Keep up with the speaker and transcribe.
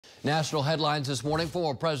National headlines this morning.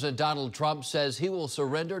 Former President Donald Trump says he will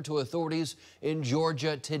surrender to authorities in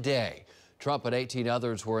Georgia today. Trump and 18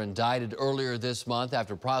 others were indicted earlier this month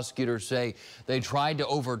after prosecutors say they tried to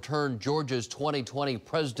overturn Georgia's 2020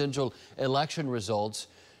 presidential election results.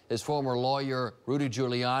 His former lawyer, Rudy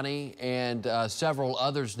Giuliani, and several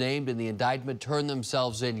others named in the indictment turned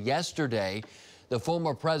themselves in yesterday. The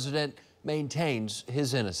former president maintains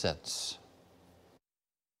his innocence.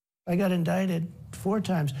 I got indicted 4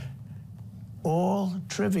 times. All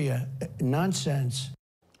trivia, nonsense.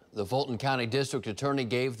 The Fulton County District Attorney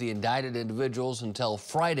gave the indicted individuals until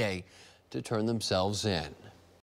Friday to turn themselves in.